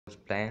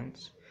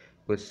plans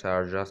which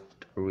are just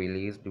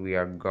released. We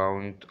are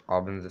going to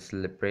open the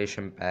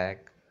celebration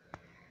pack,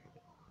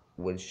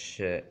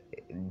 which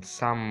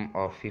some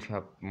of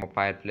FIFA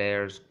mobile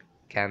players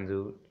can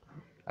do.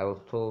 I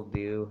will told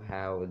you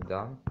how it's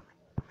done.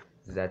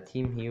 The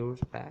Team Heroes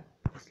pack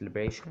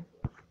celebration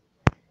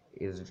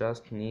is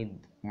just need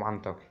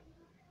one token.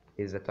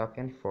 Is a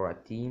token for a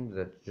team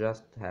that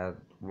just had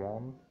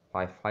won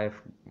by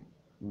 5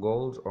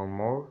 goals or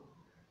more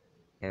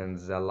in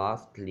the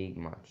last league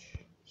match.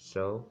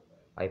 So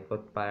I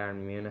put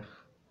Bayern Munich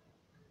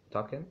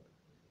token,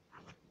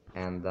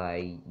 and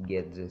I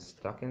get this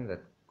token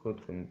that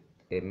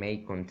it may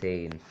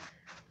contain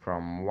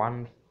from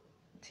 1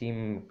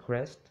 team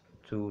crest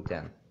to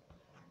 10.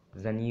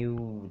 The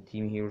new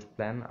Team Heroes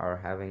plan are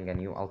having a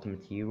new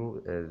ultimate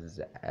hero is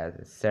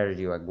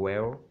Sergio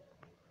Aguero.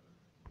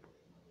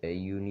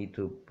 You need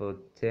to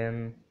put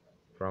 10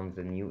 from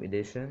the new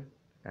edition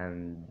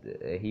and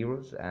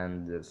heroes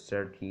and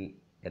 30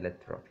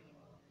 elite trophy.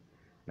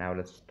 Now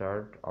let's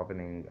start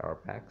opening our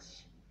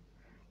packs.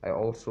 I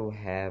also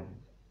have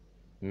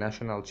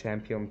national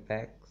champion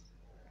packs,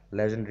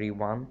 legendary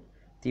one,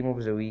 team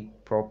of the week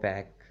pro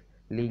pack,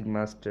 league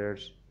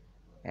masters,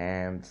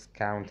 and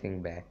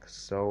scouting pack.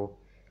 So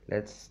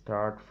let's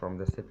start from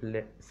the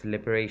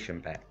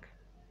celebration pack.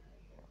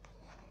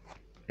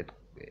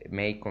 It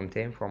may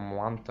contain from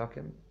 1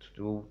 token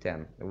to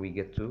 10. We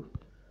get 2.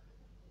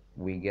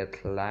 We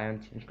get Lion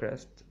Team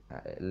Crest,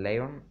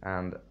 Leon,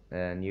 and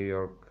New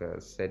York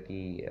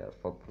City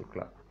Football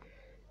Club.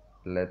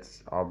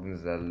 Let's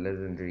open the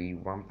legendary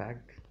 1 pack.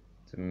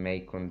 It may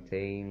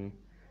contain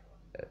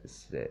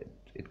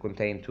it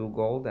contain 2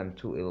 gold and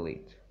 2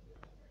 elite.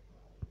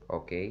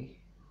 Okay,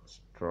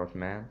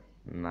 Strootman,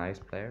 nice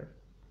player.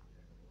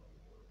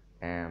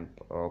 And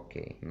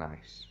okay,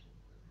 nice.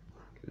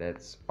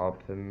 Let's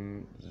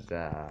open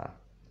the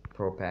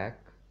pro pack.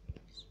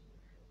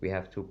 We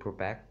have 2 pro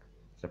pack.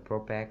 The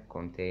pro pack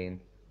contain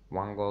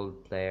 1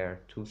 gold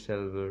player, 2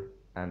 silver,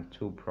 and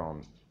 2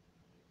 bronze.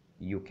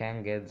 You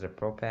can get the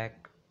pro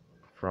pack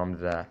from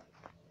the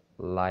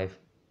live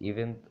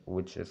event,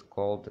 which is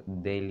called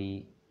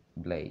daily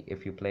play.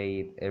 If you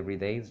play it every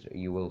day,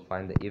 you will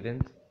find the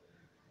event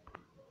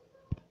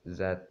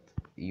that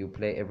you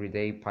play every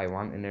day by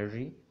 1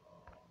 energy.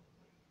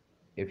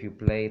 If you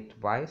play it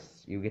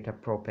twice, you get a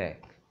pro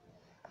pack,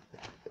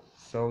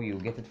 so you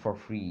get it for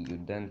free. You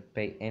don't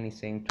pay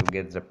anything to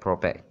get the pro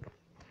pack.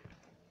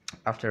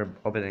 After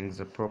opening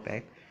the pro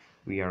pack,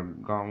 we are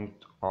going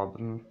to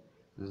open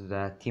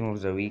the team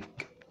of the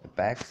week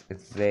packs.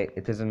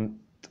 It isn't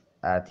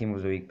a team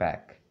of the week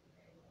pack.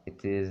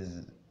 It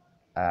is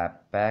a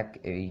pack.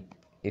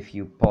 If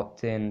you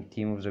put in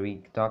team of the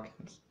week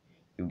tokens,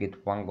 you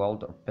get 1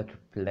 gold or better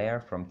player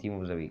from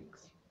team of the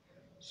weeks.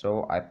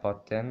 So I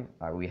put in.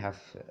 We have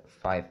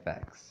 5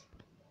 packs.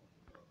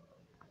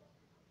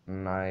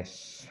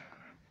 Nice.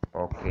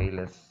 Okay,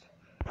 let's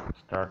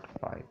start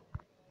by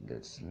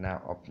let's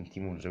now open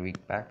team of the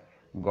week pack.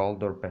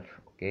 Gold or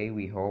better. Okay,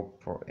 we hope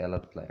for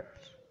elite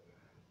players.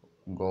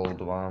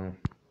 Gold 1.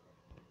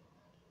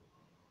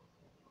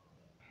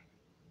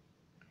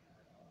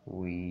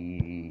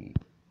 We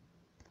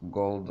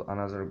gold,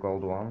 another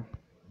gold 1.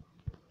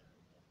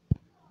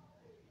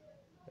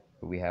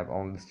 We have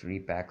only 3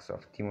 packs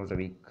of team of the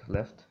week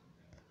left.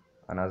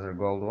 Another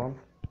gold 1.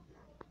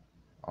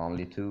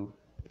 Only 2.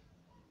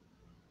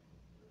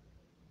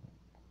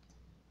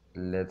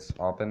 Let's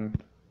open.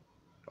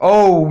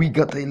 Oh, we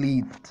got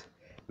elite.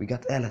 We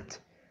got elite.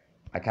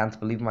 I can't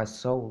believe my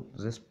soul.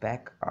 This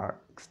pack are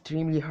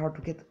extremely hard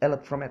to get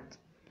elite from it.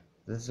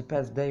 This is the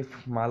best day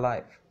of my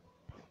life.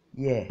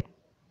 Yeah.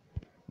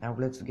 Now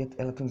let's get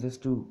elite in this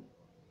too.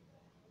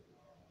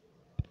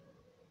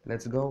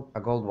 Let's go.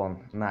 A gold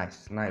 1.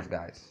 Nice, nice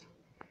guys.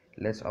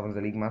 Let's open the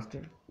League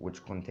Master,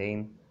 which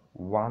contain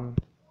 1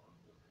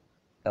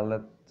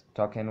 elite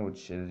token,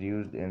 which is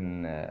used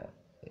in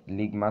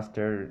League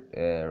Master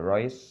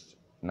Royce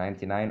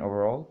 99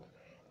 overall,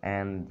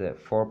 and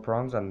 4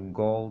 bronze and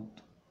gold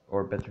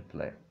or better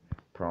player.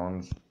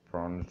 Bronze,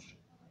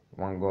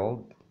 1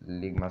 gold,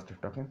 League Master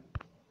token.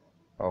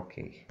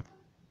 Okay.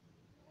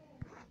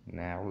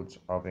 Now let's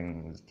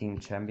open the Team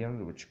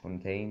Champions, which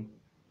contain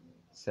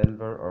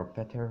silver or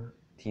better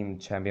Team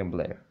Champion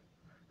player,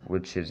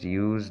 which is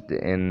used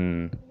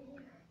in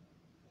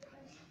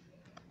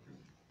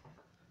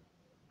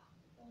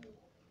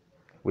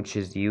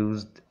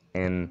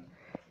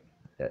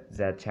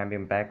the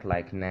champion pack,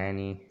 like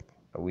Nani.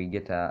 We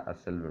get a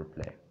silver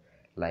player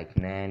like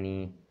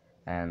Nani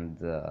and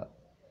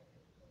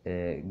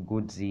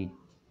Goodsy.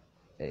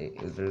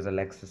 There's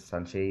Alexis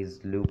Sanchez,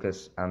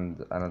 Lucas,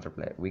 and another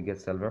player. We get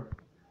silver.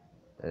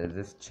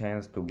 This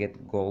chance to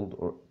get gold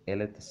or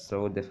elite is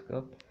so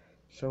difficult,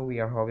 so we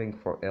are hoping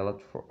for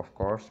elite, of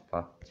course,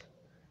 but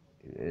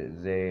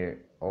they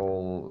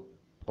all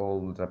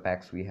the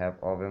packs we have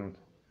opened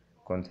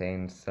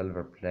contain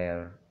silver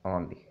player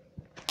only.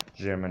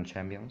 German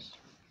champions.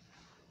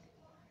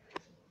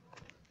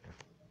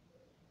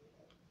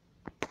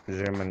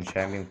 German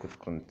champion could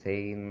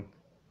contain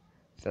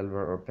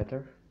silver or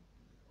better.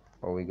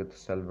 Oh, we got a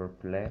silver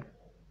player.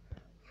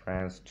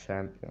 France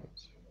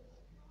champions.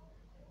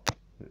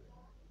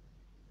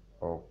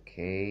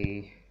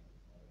 Okay.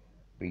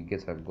 We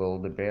get a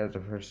gold player, the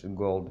first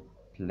gold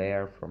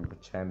player from the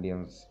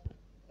champions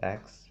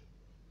packs.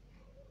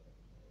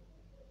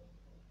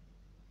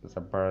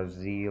 The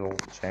Brazil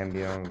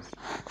champions.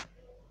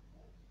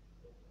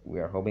 We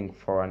are hoping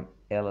for an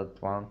elite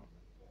one.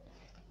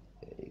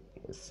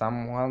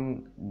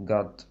 Someone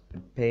got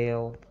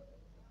pale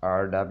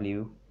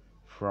RW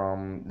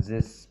from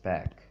this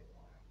pack.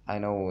 I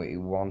know we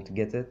won't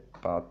get it,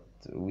 but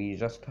we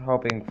just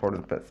hoping for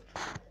the best.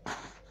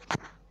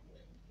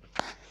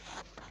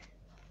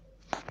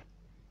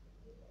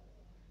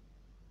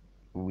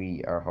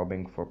 We are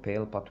hoping for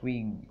pale, but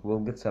we will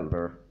get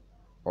silver.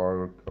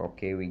 Or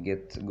okay, we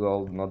get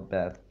gold, not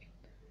bad.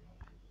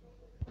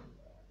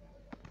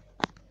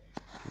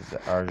 The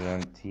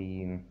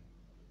Argentine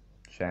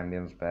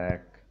champions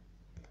pack,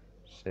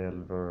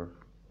 silver,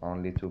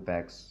 only 2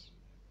 packs.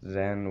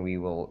 Then we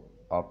will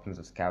open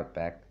the scout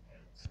pack.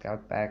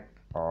 Scout pack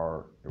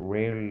are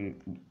rarely,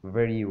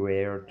 very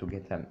rare to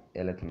get an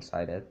elite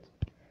inside it,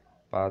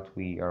 but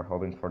we are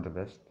hoping for the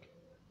best.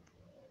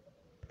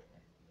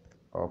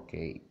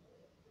 Okay,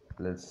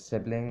 let's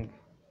sibling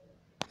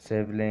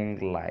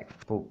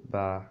like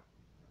Pogba,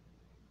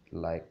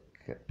 like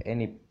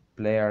any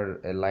player,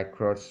 like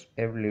Cross,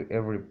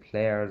 every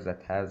player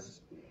that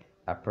has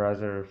a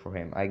brother for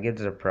him. I get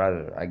the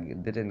brother.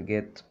 Didn't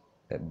get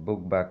a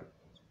book back.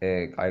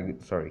 I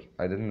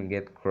didn't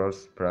get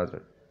Cross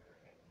brother.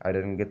 I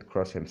didn't get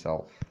Cross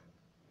himself.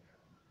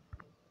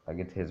 I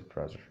get his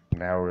brother.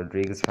 Now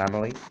Rodriguez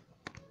family.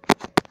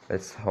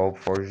 Let's hope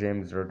for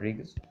James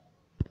Rodriguez.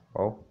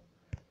 Oh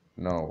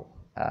no,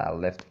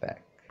 left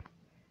back.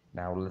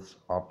 Now let's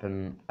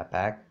open a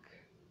pack.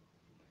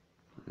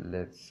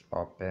 Let's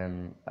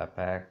open a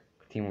pack.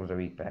 Team of the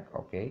week pack.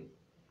 Okay.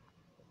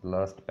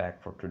 Last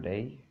pack for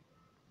today.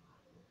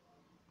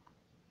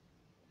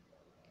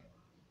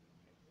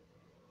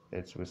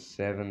 It's with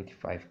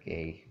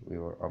 75k. We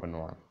were open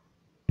one.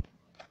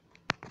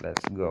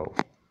 Let's go.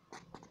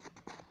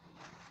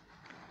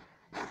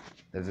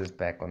 Is this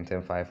pack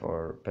contain 5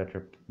 or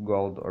better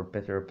gold or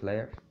better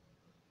players?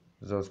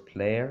 Those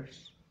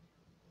players,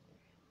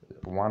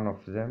 one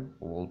of them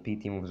will be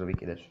Team of the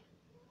Week edition.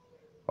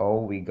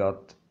 Oh, we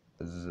got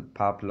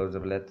Pablo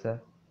Zabaleta,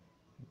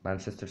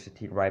 Manchester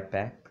City right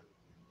back.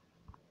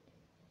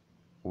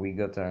 We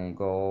got a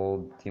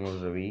gold Team of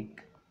the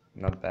Week,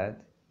 not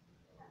bad.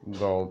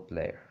 Gold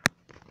player.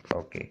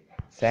 Okay,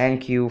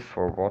 thank you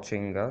for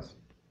watching us.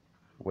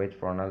 Wait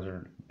for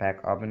another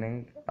pack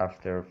opening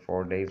after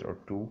 4 days or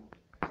 2.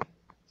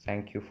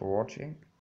 Thank you for watching.